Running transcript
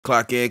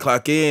Clock in,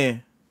 clock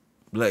in.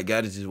 Black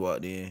guy just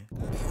walked in.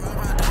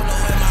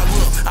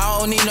 I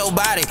don't need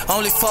nobody,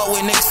 only fuck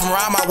with niggas from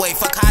around my way.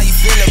 Fuck how you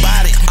feel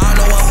about it. I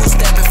don't know who's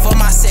stepping for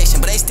my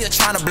section, but they still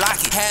trying to block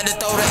it. Had to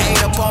throw the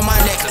 8 up on my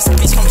necklace,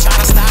 bitch, come trying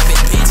to stop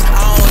it, bitch.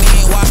 I don't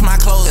even wash my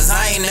clothes, cause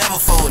I ain't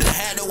never folded.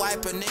 Had to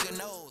wipe a nigga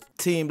nose.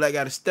 Team Black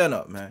gotta stand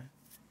up, man.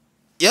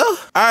 Yo.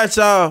 Alright,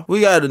 y'all.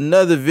 We got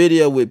another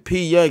video with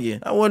P. Yungin.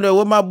 I wonder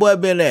where my boy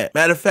been at.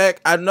 Matter of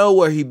fact, I know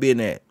where he been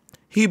at.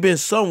 He been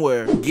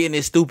somewhere getting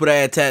his stupid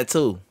ass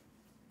tattoo.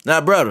 Now,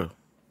 brother,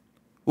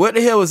 what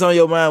the hell was on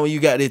your mind when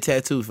you got this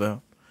tattoo,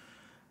 fam?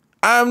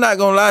 I'm not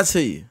gonna lie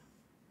to you.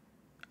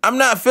 I'm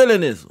not feeling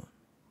this one.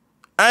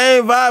 I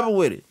ain't vibing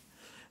with it.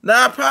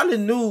 Now, I probably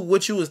knew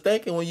what you was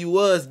thinking when you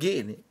was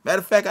getting it. Matter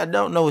of fact, I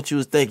don't know what you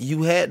was thinking.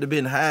 You had to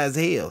been high as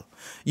hell.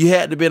 You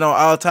had to been on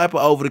all type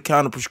of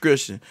over-the-counter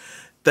prescription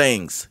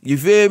things. You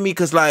feel me?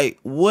 Because, like,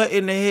 what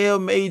in the hell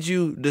made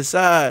you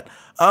decide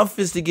I'm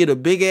finna to get a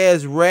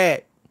big-ass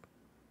rat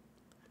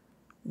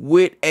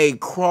with a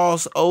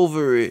cross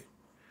over it?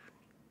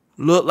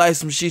 Look like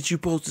some shit you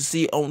supposed to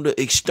see on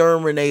the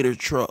Exterminator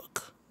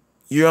truck.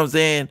 You know what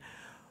I'm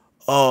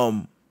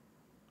saying?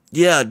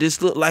 Yeah,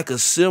 this look like a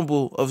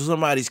symbol of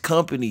somebody's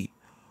company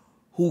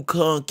who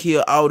come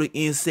kill all the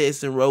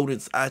insects and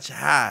rodents out your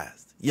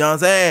house. You know what I'm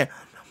saying?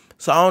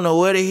 So I don't know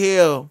where the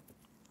hell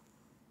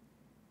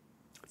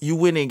you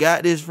went and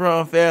got this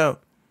from, fam.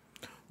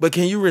 But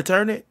can you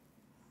return it?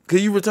 Can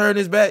you return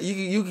this back?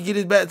 You can get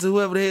this back to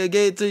whoever the hell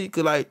gave it to you.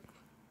 Cause like,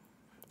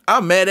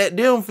 I'm mad at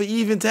them for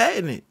even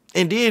tagging it.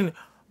 And then,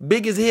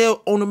 big as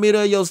hell on the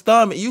middle of your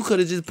stomach, you could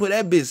have just put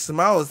that bitch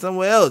smaller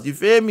somewhere else. You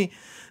feel me?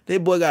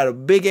 That boy got a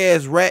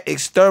big-ass rat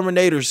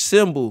exterminator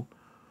symbol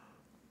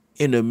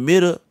in the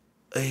middle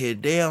of his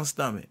damn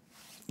stomach.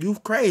 You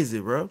crazy,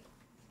 bro.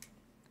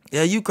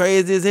 Yeah, you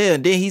crazy as hell.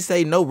 And then he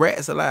say no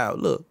rats allowed.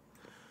 Look.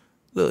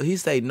 Look, he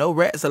say no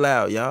rats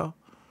allowed, y'all.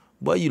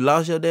 Boy, you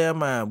lost your damn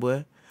mind,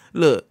 boy.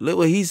 Look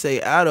what he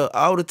say. Out of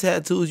all the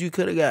tattoos you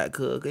could have got,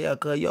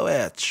 cuz your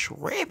ass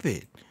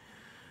tripping.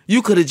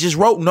 You could have just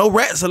wrote no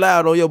rats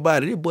allowed on your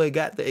body. This boy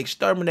got the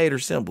Exterminator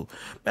symbol.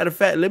 Matter of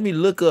fact, let me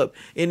look up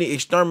any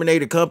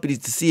Exterminator companies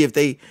to see if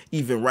they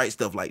even write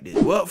stuff like this.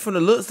 Well, from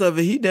the looks of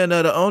it, he done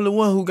the only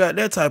one who got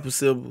that type of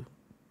symbol.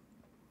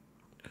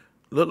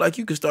 Look like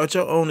you could start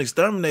your own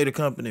Exterminator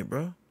company,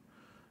 bro.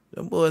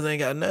 Them boys ain't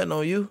got nothing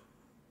on you.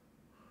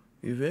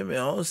 You feel me? I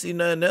don't see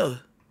nothing else.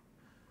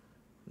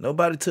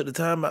 Nobody took the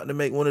time out to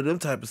make one of them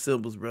type of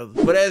symbols,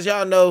 brother. But as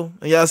y'all know,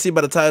 and y'all see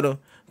by the title,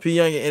 P.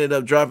 Yungin ended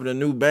up dropping a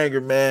new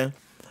banger, man.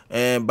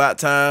 And about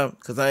time,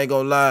 because I ain't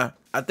gonna lie,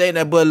 I think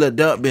that boy Lil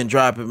Dump been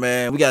dropping,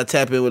 man. We gotta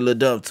tap in with Lil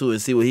Dump too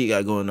and see what he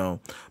got going on.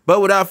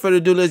 But without further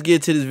ado, let's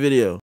get to this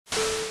video.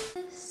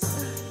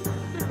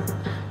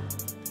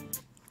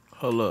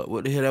 Hold up,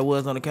 what the hell that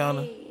was on the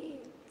counter?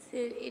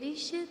 Did Eddie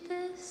shoot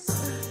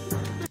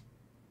this?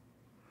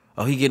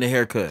 Oh, he getting a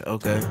haircut,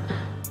 okay.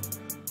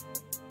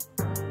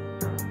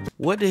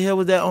 What the hell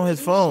was that on his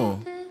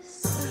phone?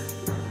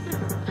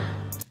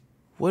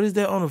 What is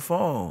that on the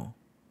phone?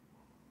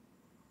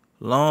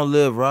 Long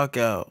live rock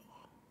out.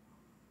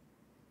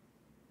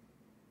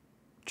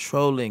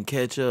 Trolling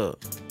catch up.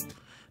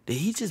 Did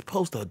he just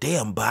post a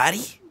damn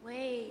body?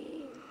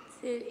 Wait,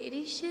 did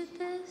Eddie shoot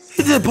this?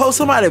 He just post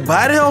somebody's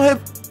body on him?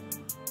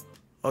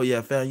 Oh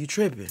yeah, fam, you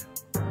tripping.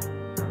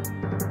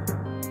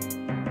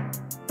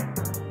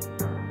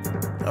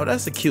 Oh,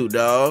 that's a cute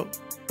dog.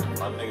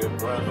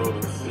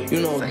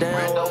 You know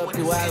damn well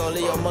people ain't gonna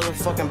leave your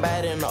motherfucking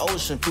body in the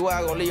ocean. People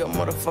ain't gonna leave your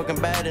motherfucking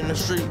body in the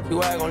street.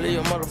 People ain't gonna leave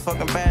your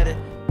motherfucking body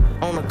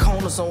on the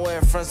corner somewhere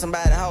in front of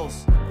somebody's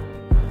house.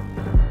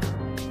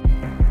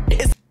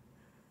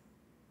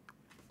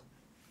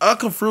 I'm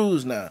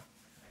confused now.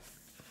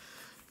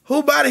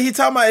 Who body he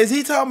talking about? Is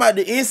he talking about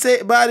the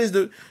insect bodies,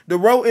 the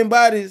rodent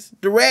bodies,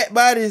 the rat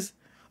bodies,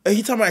 or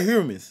he talking about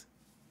humans?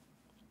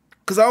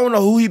 Cause I don't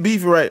know who he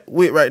beefing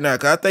with right now.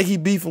 Cause I think he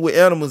beefing with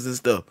animals and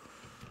stuff.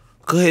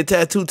 Cause his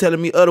tattoo telling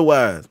me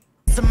otherwise.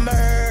 It's a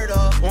murder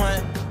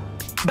one.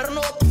 Better know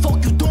what the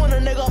fuck you doing, a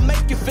nigga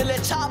make you feel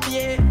that choppy,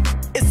 yeah.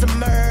 It's a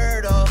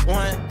murder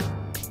one.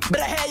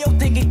 Better have your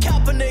thinking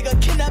cap a nigga,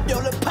 kidnap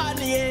your little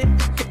partner, yeah.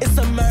 It's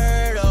a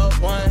murder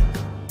one.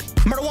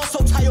 Murder one, so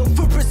tie your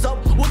footprints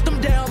up with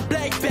them damn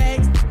black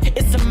bags.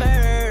 It's a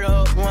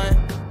murder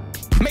one.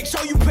 Make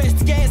sure you press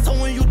the gas so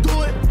when you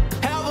do it,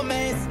 have a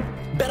mask.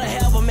 Better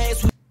have a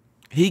mask.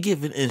 He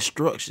giving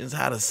instructions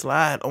how to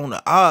slide on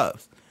the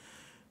ops.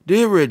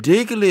 This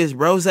ridiculous,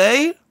 bro.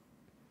 Say,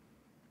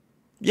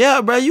 yeah,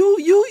 bro.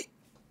 You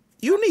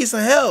need some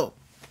help.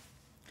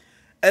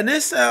 And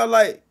this sound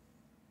like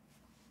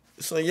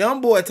some young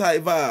boy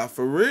type vibe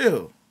for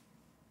real.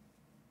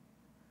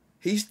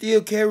 He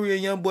still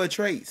carrying young boy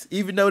traits,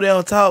 even though they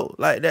don't talk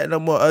like that no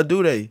more. Or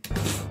do they?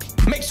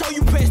 Make sure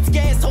you press the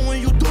gas so when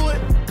you do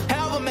it,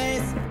 have a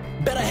mask.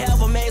 Better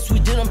have a mask. We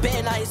did them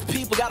bad, now his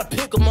people gotta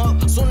pick him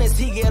up. Soon as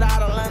he get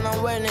out of line,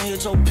 I'm ready to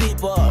hit your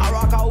people up. I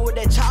rock out with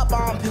that chop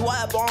on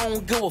PY, but I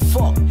don't give a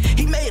fuck.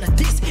 He made a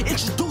diss,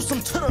 introduce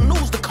him to the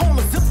news, the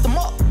corner zipped him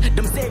up.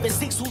 Them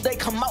 7-6 who they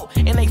come out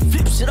and they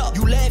flip shit up.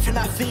 You laughing,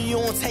 I feel you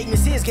don't take me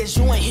serious, guess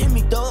you ain't hear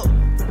me, dog.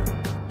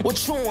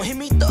 What you don't hear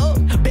me,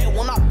 dog? Bet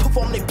when I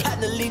perform, they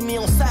plotting to leave me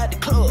on side the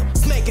club.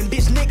 Smacking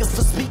bitch niggas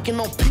for speaking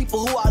on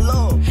people who I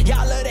love.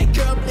 Y'all love that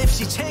girl, but if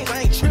she changed,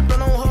 I ain't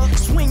tripping on her.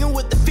 Swinging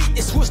with the feet,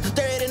 they switch to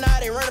 30, and now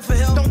they running for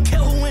help. Don't care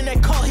who in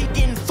that car, he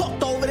getting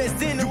fucked over,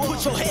 that's in the road.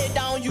 Put your head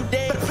down, you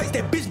dead. Better place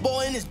that bitch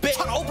boy in his bed.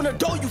 Try to open the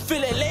door, you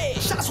feel that leg.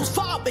 Shots was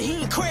fired, but he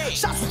ain't crazy.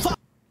 Shots was fired.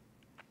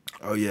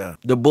 Oh, yeah.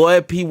 The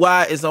boy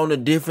PY is on a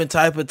different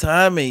type of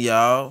timing,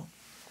 y'all.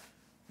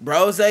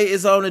 Bro say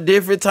it's on a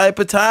different type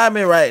of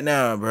timing right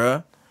now,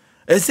 bro.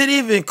 Is it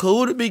even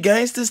cool to be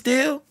gangster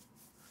still?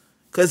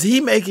 Because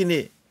he making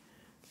it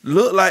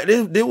look like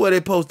this what it's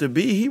supposed to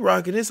be. He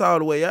rocking this all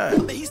the way out.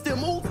 But he still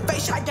move.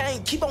 Face shot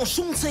gang, keep on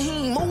shooting till he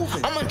ain't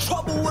moving. I'm in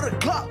trouble with a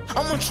Glock.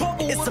 I'm in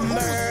trouble with a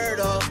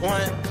murder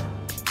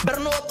one. Better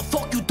know what the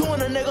fuck you doing,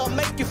 a nigga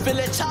make you feel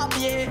that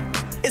choppy, yeah.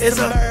 It's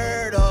a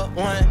murder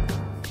one.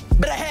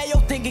 Better have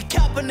your thinking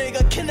cap a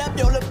nigga, kidnap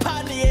your little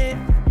partner,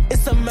 yeah.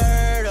 It's a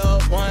murder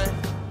one.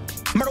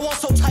 Murder one,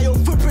 so tie your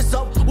footprints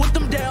up with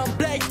them damn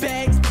black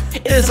bags.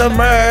 It's a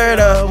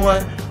murder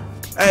one.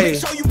 Hey.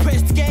 Make sure you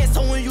press the gas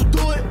so when you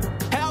do it,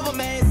 have a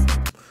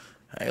mask.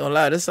 I ain't gonna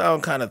lie, this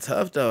song kind of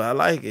tough though. I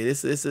like it.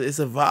 It's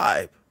a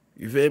vibe.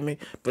 You feel me?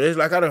 But it's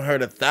like I done heard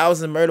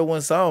 1,000 Murder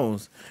One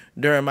songs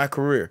during my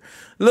career.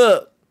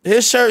 Look,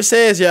 his shirt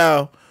says,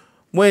 y'all,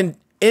 when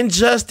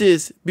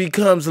injustice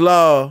becomes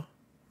law,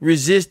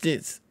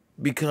 resistance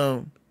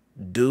become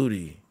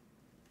duty.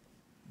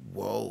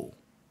 Whoa.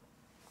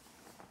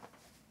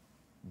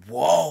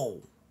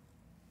 Whoa.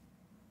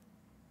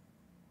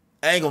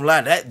 I ain't gonna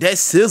lie, that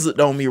sizzled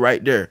on me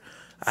right there.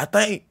 I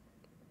think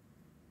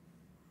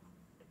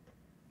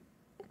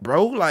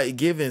bro like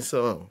giving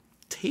some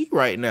tea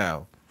right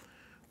now.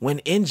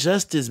 When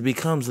injustice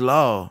becomes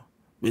law,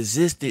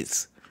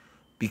 resistance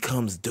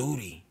becomes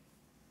duty.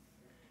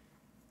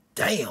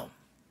 Damn.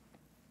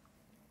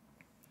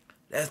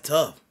 That's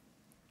tough.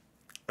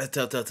 That's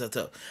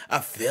tough. I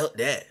felt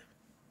that.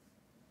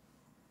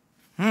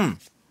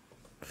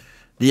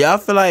 Do y'all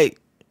feel like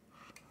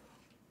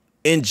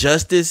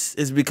injustice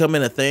is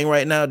becoming a thing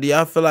right now? Do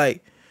y'all feel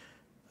like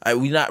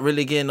we not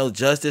really getting no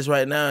justice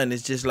right now, and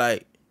it's just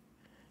like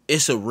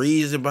it's a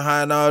reason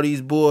behind all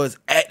these boys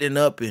acting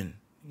up and,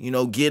 you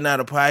know, getting out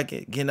of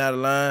pocket, getting out of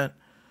line,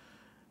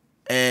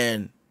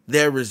 and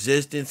their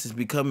resistance is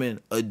becoming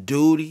a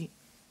duty?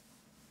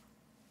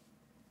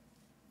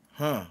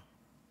 That's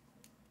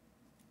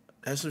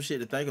some shit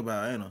to think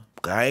about, ain't it?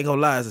 I ain't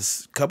gonna lie,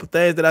 there's a couple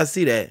things that I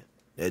see that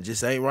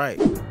just ain't right.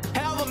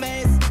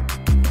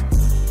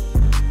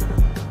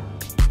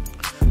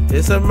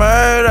 It's a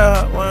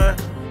murder one.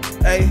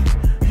 Hey,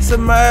 it's a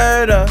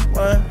murder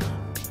one.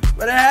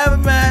 But I have a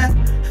man.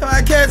 If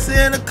I can't see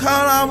in the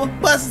corner, I'ma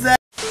bust his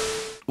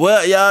ass.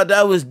 Well, y'all,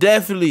 that was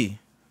definitely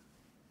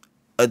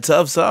a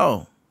tough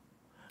song.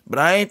 But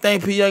I ain't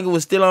think P. Yungin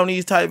was still on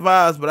these type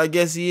vibes, but I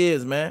guess he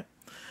is, man.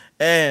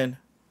 And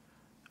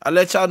I'll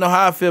let y'all know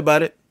how I feel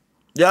about it.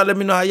 Y'all let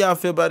me know how y'all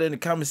feel about it in the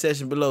comment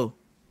section below.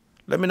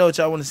 Let me know what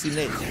y'all want to see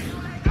next.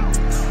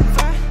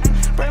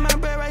 Bring my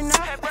bread right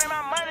now. Bring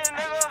my money,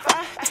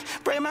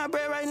 nigga. Bring my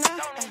bread right now.